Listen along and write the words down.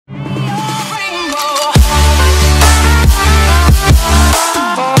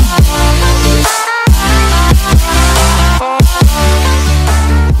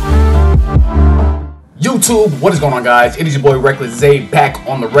YouTube, what is going on, guys? It is your boy Reckless Zay back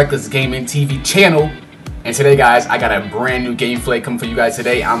on the Reckless Gaming TV channel. And today, guys, I got a brand new gameplay coming for you guys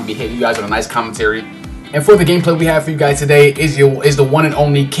today. I'm gonna be hitting you guys with a nice commentary. And for the gameplay we have for you guys today is the one and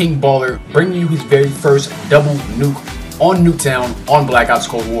only King Baller, bringing you his very first double nuke on NUKETOWN on Black Ops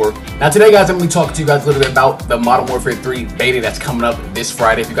Cold War. Now today, guys, I'm going to be talking to you guys a little bit about the Modern Warfare 3 beta that's coming up this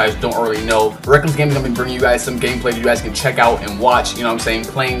Friday. If you guys don't already know, Reckless Gaming is going to be bringing you guys some gameplay that you guys can check out and watch, you know what I'm saying,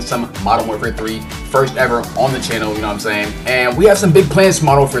 playing some Modern Warfare 3 first ever on the channel, you know what I'm saying. And we have some big plans for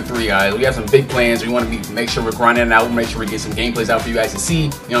Modern Warfare 3, guys. We have some big plans. We want to make sure we're grinding it out, make sure we get some gameplays out for you guys to see, you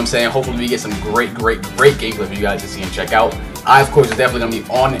know what I'm saying. Hopefully we get some great gameplay for you guys to see and check out. I, of course, is definitely going to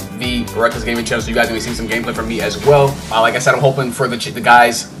be on the Reckless Gaming channel, so you guys are going to see some gameplay from me as well. Like I said, I'm hoping for the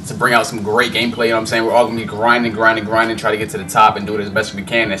guys to bring out some great gameplay, you know what I'm saying? We're all going to be grinding, try to get to the top and do it as best we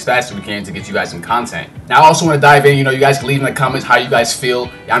can, as fast as we can to get you guys some content. Now, I also want to dive in, you know, you guys can leave in the comments how you guys feel.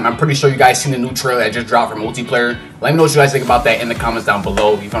 I'm pretty sure you guys seen the new trailer that just dropped for multiplayer. Let me know what you guys think about that in the comments down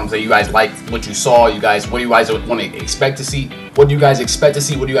below. You know what I'm saying? You guys liked what you saw. You guys, what do you guys want to expect to see? What do you guys expect to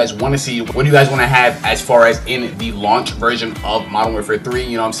see? What do you guys want to see? What do you guys want to have as far as in the launch version of Modern Warfare 3?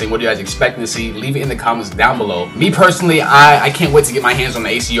 You know what I'm saying? What are you guys expecting to see? Leave it in the comments down below. Me personally, I can't wait to get my hands on the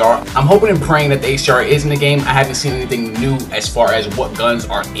ACR. I'm hoping and praying that the ACR is in the game. I haven't seen anything new as far as what guns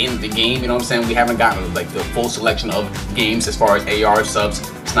are in the game. You know what I'm saying? We haven't gotten like the full selection of games as far as AR, subs,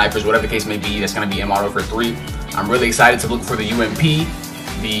 snipers, whatever the case may be, that's going to be in Modern Warfare 3. I'm really excited to look for the UMP,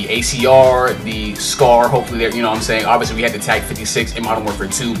 the ACR, the SCAR. Hopefully they're, you know what I'm saying, obviously we had the Tag 56 in Modern Warfare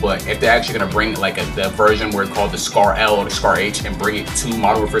 2, but if they're actually going to bring like the version where it's called the SCAR L or the SCAR H and bring it to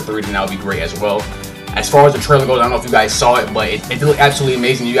Modern Warfare 3, then that would be great as well. As far as the trailer goes, I don't know if you guys saw it, but it did look absolutely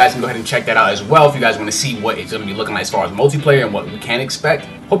amazing. You guys can go ahead and check that out as well if you guys want to see what it's going to be looking like as far as multiplayer and what we can expect.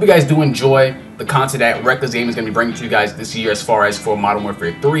 Hope you guys do enjoy the content that Reckless Gaming is going to be bringing to you guys this year as far as for Modern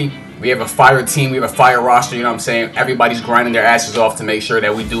Warfare 3. We have a fire team, we have a fire roster, you know what I'm saying? Everybody's grinding their asses off to make sure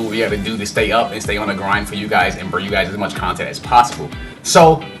that we do what we have to do to stay up and stay on the grind for you guys and bring you guys as much content as possible.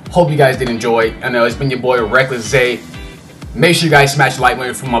 So, hope you guys did enjoy. I know it's been your boy Reckless Zay. Make sure you guys smash the like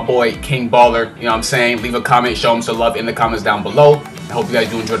button for my boy King Baller, you know what I'm saying? Leave a comment, show him some love in the comments down below. I hope you guys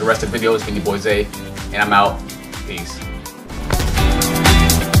do enjoy the rest of the video. It's been your boy Zay, and I'm out. Peace.